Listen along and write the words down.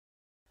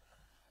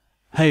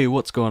Hey,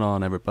 what's going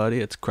on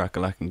everybody? It's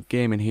Crackalacking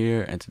Gaming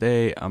here, and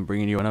today I'm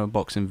bringing you an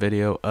unboxing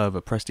video of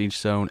a Prestige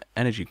Zone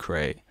energy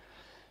crate.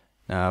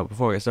 Now,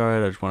 before we get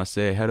started, I just want to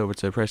say head over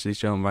to Prestige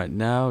Zone right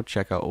now,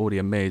 check out all the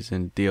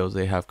amazing deals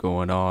they have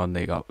going on.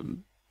 They got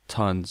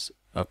tons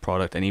of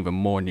product and even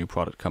more new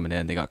product coming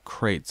in. They got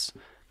crates,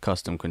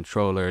 custom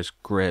controllers,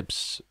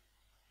 grips,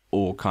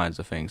 all kinds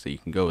of things that you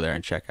can go there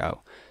and check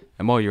out.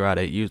 And while you're at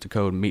it, use the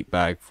code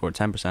MEATBAG for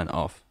 10%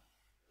 off.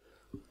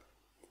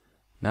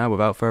 Now,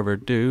 without further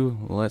ado,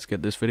 let's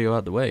get this video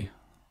out the way.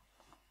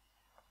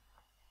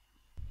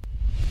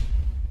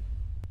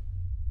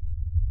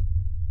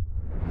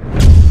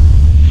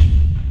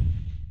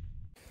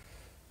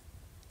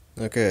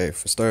 Okay,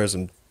 for starters,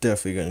 I'm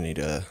definitely gonna need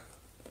to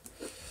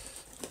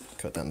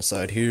cut down the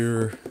side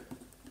here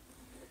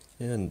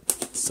and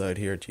side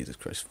here. Jesus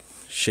Christ,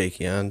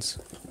 shaky hands,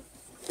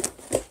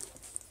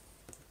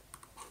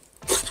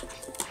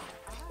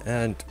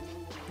 and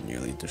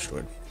nearly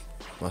destroyed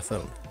my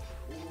phone.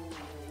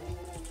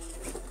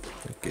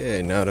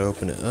 Okay, now to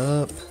open it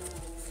up.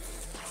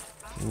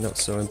 Not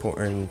so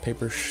important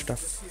paper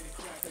stuff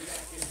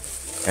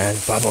and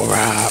bubble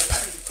wrap.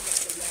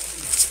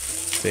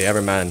 See,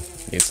 every man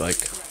needs like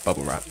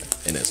bubble wrap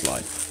in his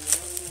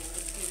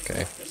life.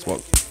 Okay, it's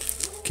what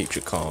keeps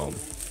you calm,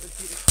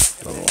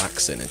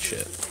 relaxing and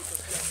shit.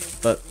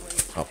 But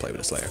I'll play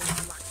with this later.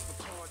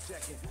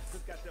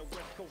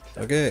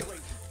 Okay,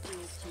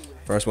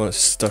 first one is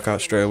stuck out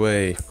straight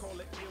away.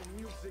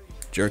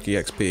 Jerky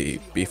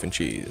XP, beef and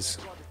cheese.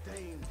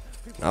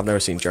 I've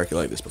never seen jerky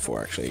like this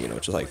before, actually. You know,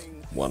 just like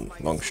one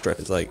long strip.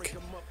 It's like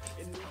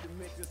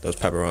those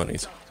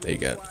pepperonis that you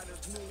get.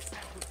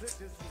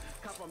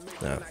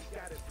 Now,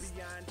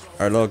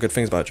 there are a lot of good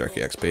things about jerky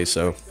XP,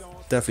 so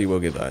definitely will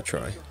give that a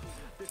try.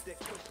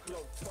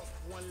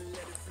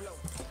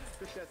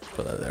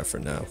 Put that there for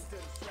now.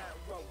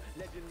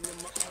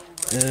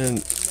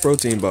 And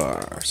protein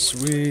bar,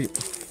 sweet.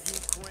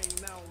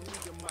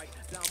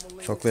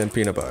 Chocolate and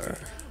peanut butter.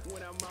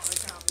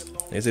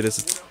 You see,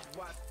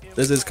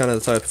 this is kind of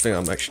the type of thing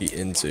I'm actually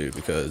into,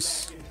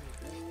 because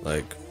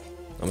like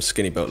I'm a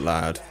skinny built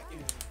lad.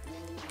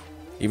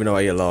 Even though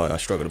I eat a lot, I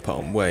struggle to put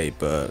on weight,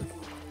 but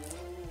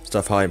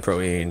stuff high in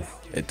protein,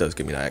 it does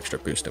give me that extra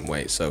boost in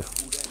weight. So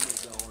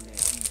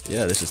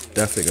yeah, this is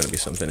definitely going to be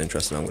something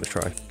interesting I'm going to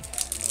try.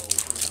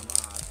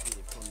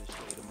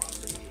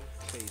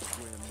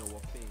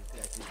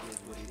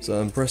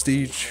 Some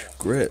Prestige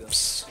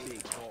grips.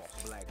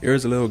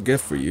 Here's a little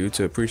gift for you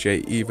to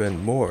appreciate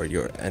even more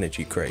your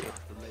energy crate.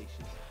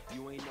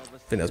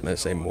 I think that's meant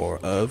to say more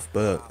of,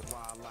 but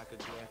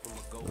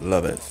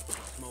love it.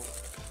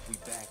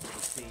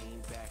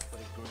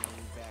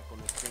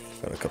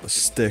 Got a couple of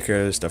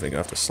stickers, definitely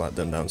gonna have to slap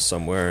them down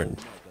somewhere and,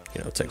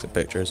 you know, take some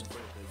pictures.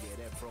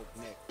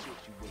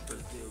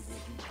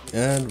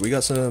 And we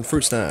got some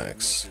fruit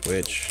snacks,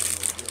 which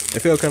they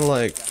feel kind of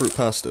like fruit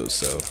pastos,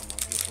 so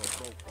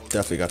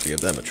definitely got to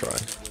give them a try.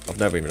 I've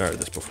never even heard of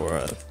this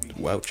before.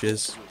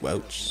 Welch's?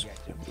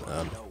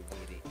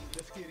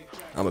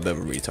 I'm a bit of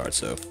a retard,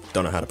 so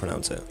don't know how to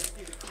pronounce it.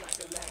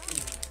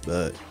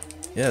 But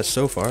yeah,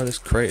 so far this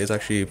crate is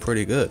actually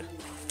pretty good.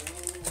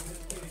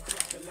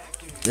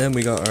 Then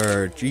we got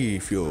our G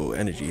Fuel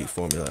energy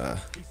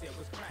formula.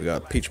 We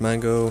got peach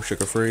mango,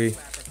 sugar free,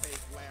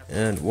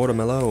 and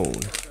watermelon,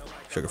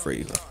 sugar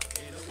free.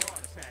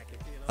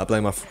 I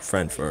blame my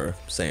friend for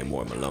saying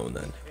watermelon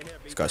then.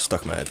 This guy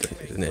stuck in my head,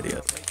 he's an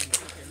idiot.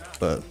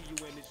 But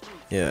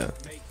yeah.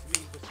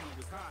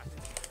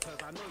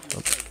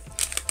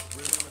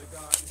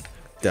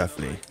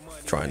 Definitely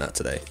trying that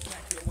today.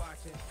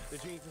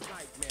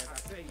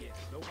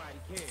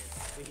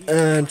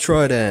 And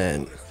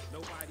Trident.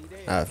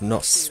 I've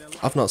not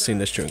seen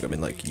this chewing gum in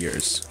like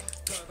years.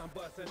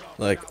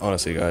 Like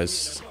honestly,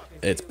 guys,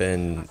 it's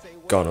been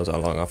God knows how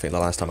long. I think the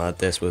last time I had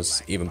this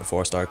was even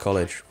before I started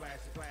college.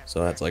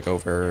 So that's like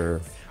over,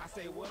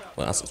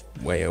 well, that's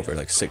way over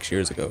like 6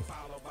 years ago,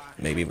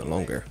 maybe even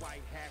longer.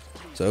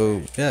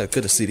 So yeah,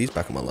 good to see these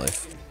back in my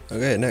life.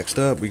 Okay, next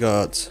up we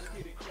got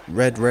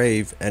Red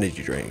Rave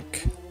energy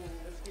drink.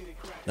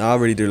 Now I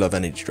really do love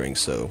energy drinks,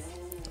 so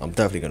I'm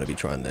definitely going to be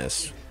trying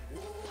this.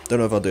 Don't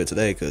know if I'll do it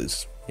today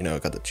because, you know, I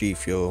got the G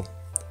Fuel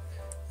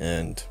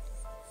and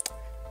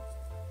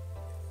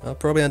I'll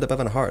probably end up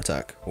having a heart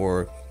attack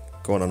or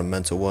going on a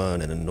mental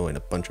one and annoying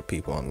a bunch of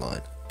people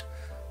online.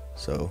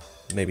 So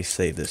maybe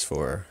save this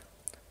for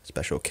a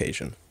special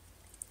occasion.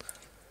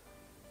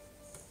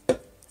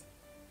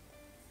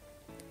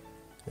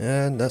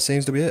 And that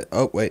seems to be it.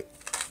 Oh wait,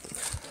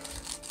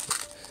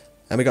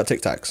 and we got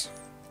Tic Tacs.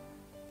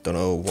 Don't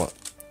know what,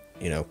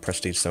 you know,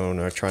 Prestige Zone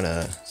are trying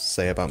to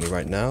say about me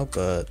right now,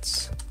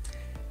 but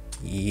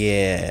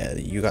yeah,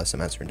 you got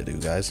some answering to do,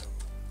 guys.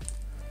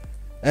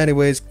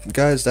 Anyways,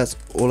 guys, that's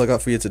all I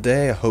got for you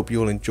today. I hope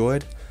you all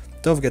enjoyed.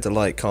 Don't forget to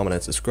like, comment,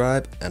 and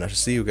subscribe, and I shall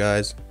see you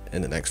guys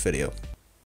in the next video.